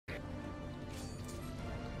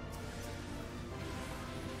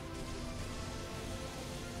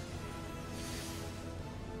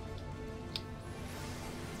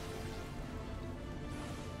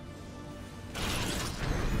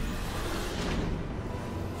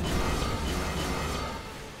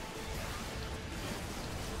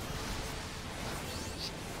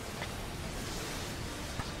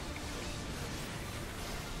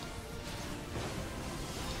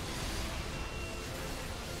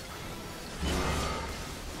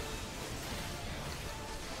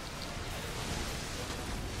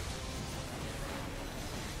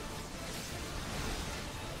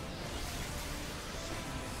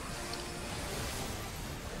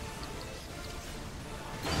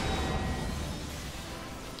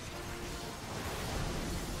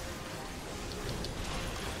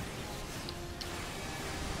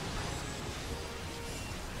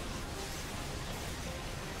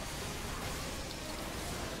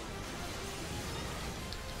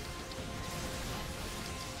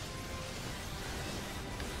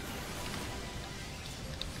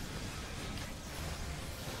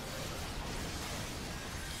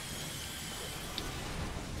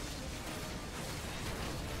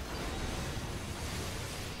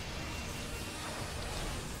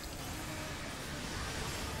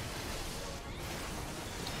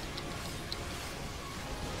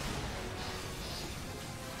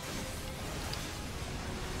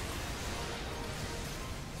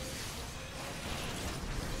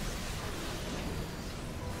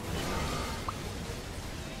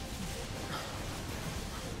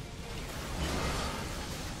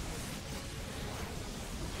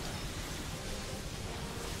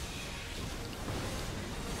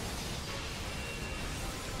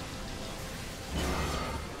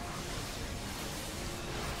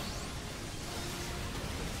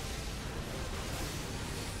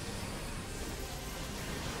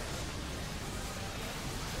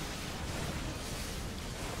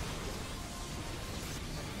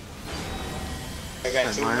I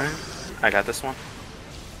got two. I got this one.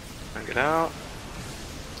 Bring it out.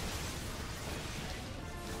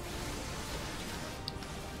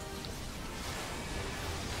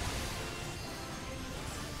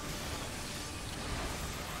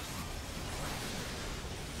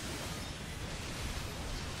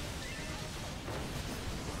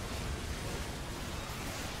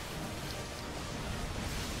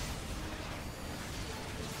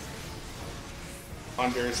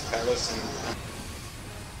 Wanderer's Palace and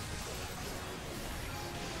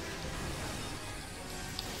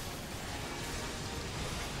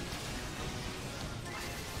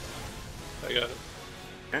I got it.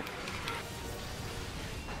 Okay.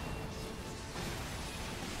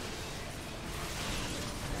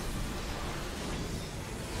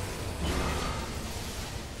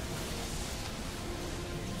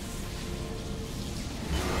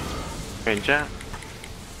 Range out.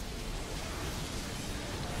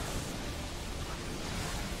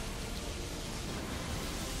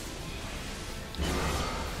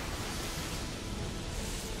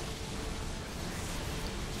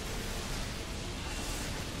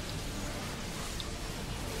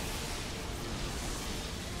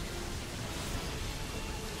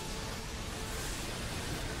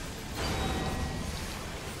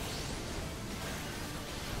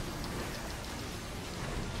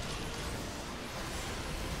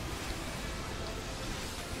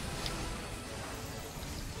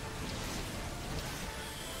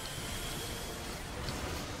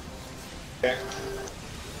 back.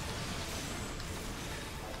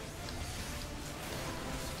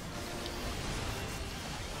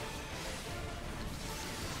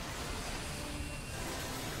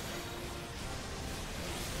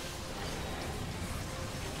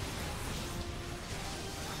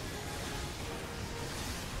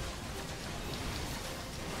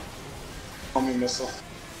 Homing missile.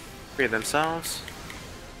 Free themselves.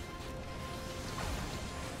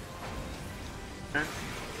 Okay.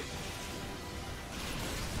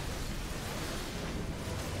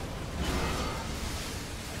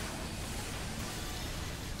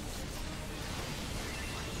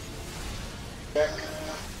 Back.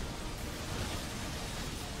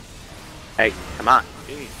 Hey, come on.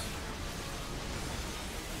 Jeez.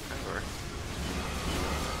 Over.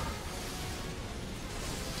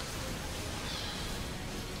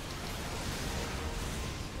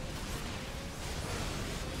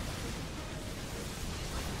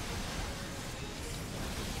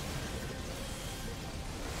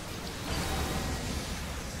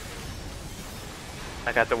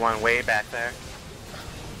 I got the one way back there.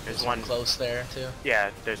 There's one close there too. Yeah,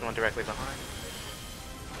 there's one directly behind.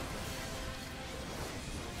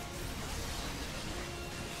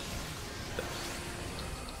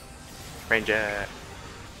 Range it.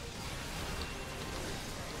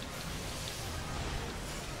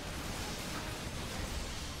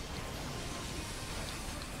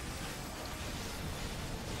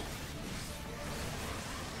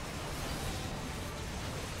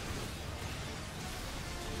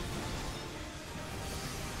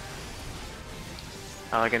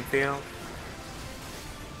 Elegant field.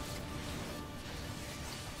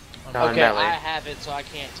 Okay, Nelly. I have it, so I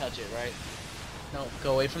can't touch it, right? No,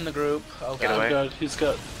 go away from the group. Oh Get god. away. Oh god, he's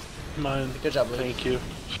got mine. Good job, Luke. Thank you.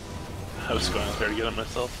 I was going out there to get it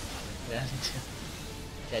myself. Yeah.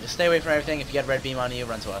 Yeah, just stay away from everything. If you get red beam on you,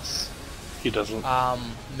 run to us. He doesn't.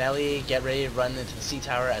 Melly, get ready to run into the C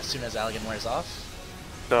tower as soon as Allegan wears off.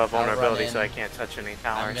 Still have vulnerability, in. so I can't touch any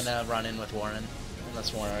towers. I'm gonna run in with Warren,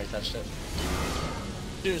 unless Warren already touched it.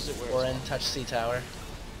 Here's it where Warren, touch C tower.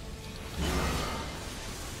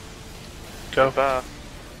 Go. Touch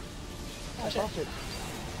it.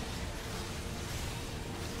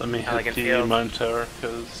 Let me hit Elegant the field. mine tower,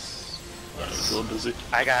 because I was a little busy.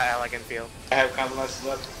 I got Elegant field. I have convalescence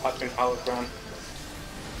left. Watching hollow ground.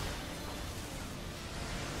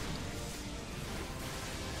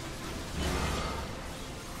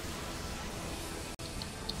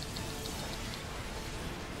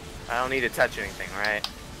 I don't need to touch anything, right?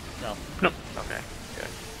 No. No. Okay, good.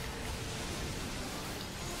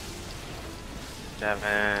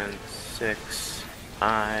 7, 6,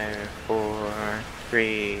 5, 4,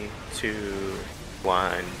 3, 2,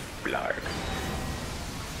 1, blarg.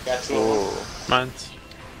 Got two. Ooh. Mines.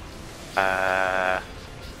 Okay.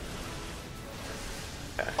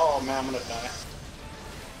 Oh man, I'm gonna die.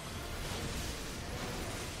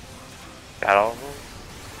 Got all of them?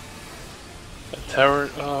 That tower.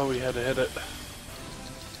 Oh, we had to hit it.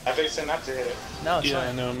 I think it's not to hit it. No, it's Yeah, I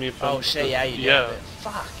fine. know. Me. Oh shit, yeah, you did. Yeah. It.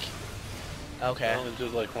 Fuck. I Okay. only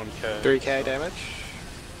did like 1k. 3k damage.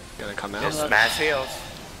 Gonna come out. Just mass heals.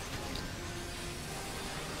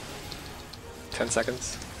 10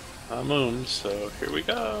 seconds. Moon, so here we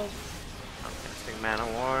go. I'm casting Mana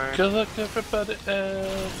War. Good luck, everybody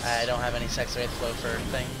else. I don't have any sex rate flow for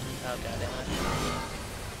thing. Oh god damn it.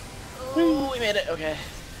 Oh, we made it. Okay.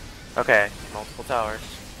 Okay, multiple towers.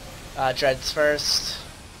 Dreads first.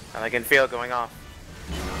 I can feel it going off.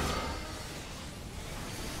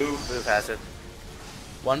 Ooh. Move has it.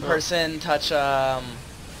 One person touch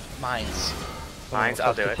mines. Mines,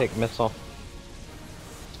 I'll do it. Take missile.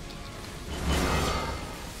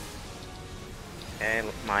 Okay,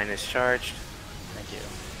 mine is charged. Thank you.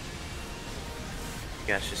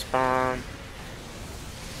 Gaseous bomb.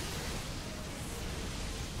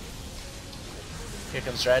 Here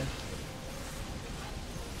comes Dread.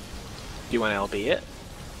 Do you want to LB it?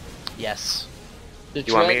 Yes. The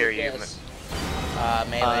You want me dread- or you? yes.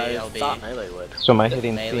 Melee I LB. thought melee would. So am I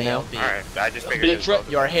hitting C Melee now? LB. Alright, I just figured The it was dread-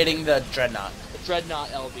 both. You are hitting the Dreadnought. The Dreadnought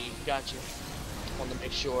LB. Gotcha. Want to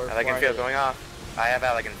make sure. I can before feel hit. going off. I have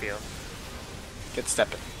Elegant Feel. Get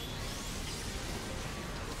stepping.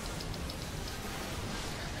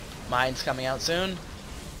 Mines coming out soon.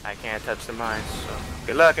 I can't touch the mines, so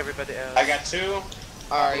good luck everybody else. I got 2.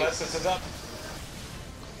 Alright. Alexis is up.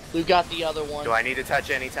 Who got the other one? Do I need to touch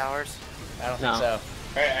any towers? I don't No. think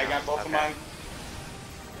so. Alright, I got both of Okay. mine.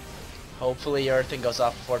 Hopefully your thing goes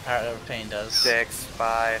off before Power of Pain does. 6,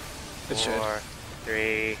 5, It should. 4,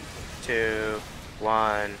 3, 2,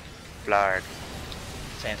 1, Blarg.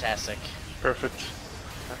 Fantastic. Perfect.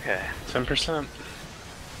 Okay. 10%.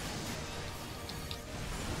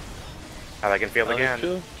 I can feel again.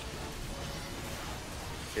 Feel?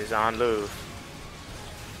 Is on Louvre.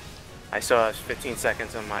 I still have 15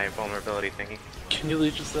 seconds on my vulnerability thingy. Can you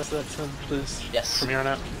leave just that 10, please? Yes. From here on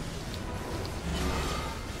out.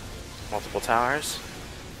 Multiple towers.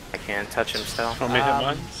 I can touch him still. Want me to hit Um,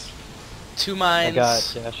 mines? 2 I mines got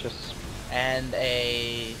gaseous. and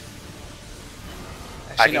a.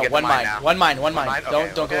 I Actually, can no, get the one mine mine. now. One mine. One One mine. mine? Don't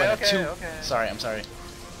Okay, go okay, in. okay, 2. okay. Sorry, I'm sorry.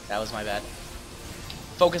 That was my bad.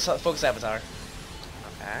 Focus Avatar.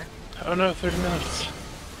 Okay. Oh no, 30 minutes.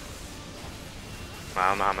 Well, I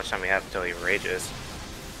don't know how much time we have until he rages.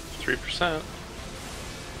 3%.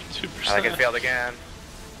 2%. I can feel it again.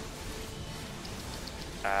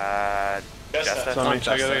 Just Justice. that. So I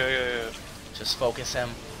Justice. got Just focus him.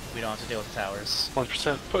 We don't have to deal with the towers.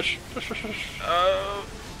 1%. Push. Push, push, push. Oh.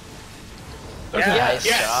 Okay. Nice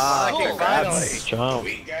Yes. job. Cool. Congrats. Jump.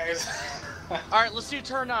 Sweet, guys. Alright, let's do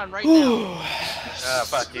turn on right now.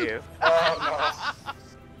 Fuck you. Oh,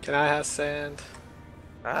 Can I have sand?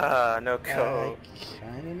 No code.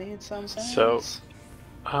 Kinda need some sense. So,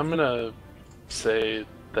 I'm gonna say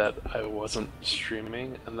that I wasn't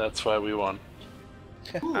streaming, and that's why we won.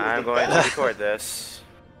 I'm going to record this.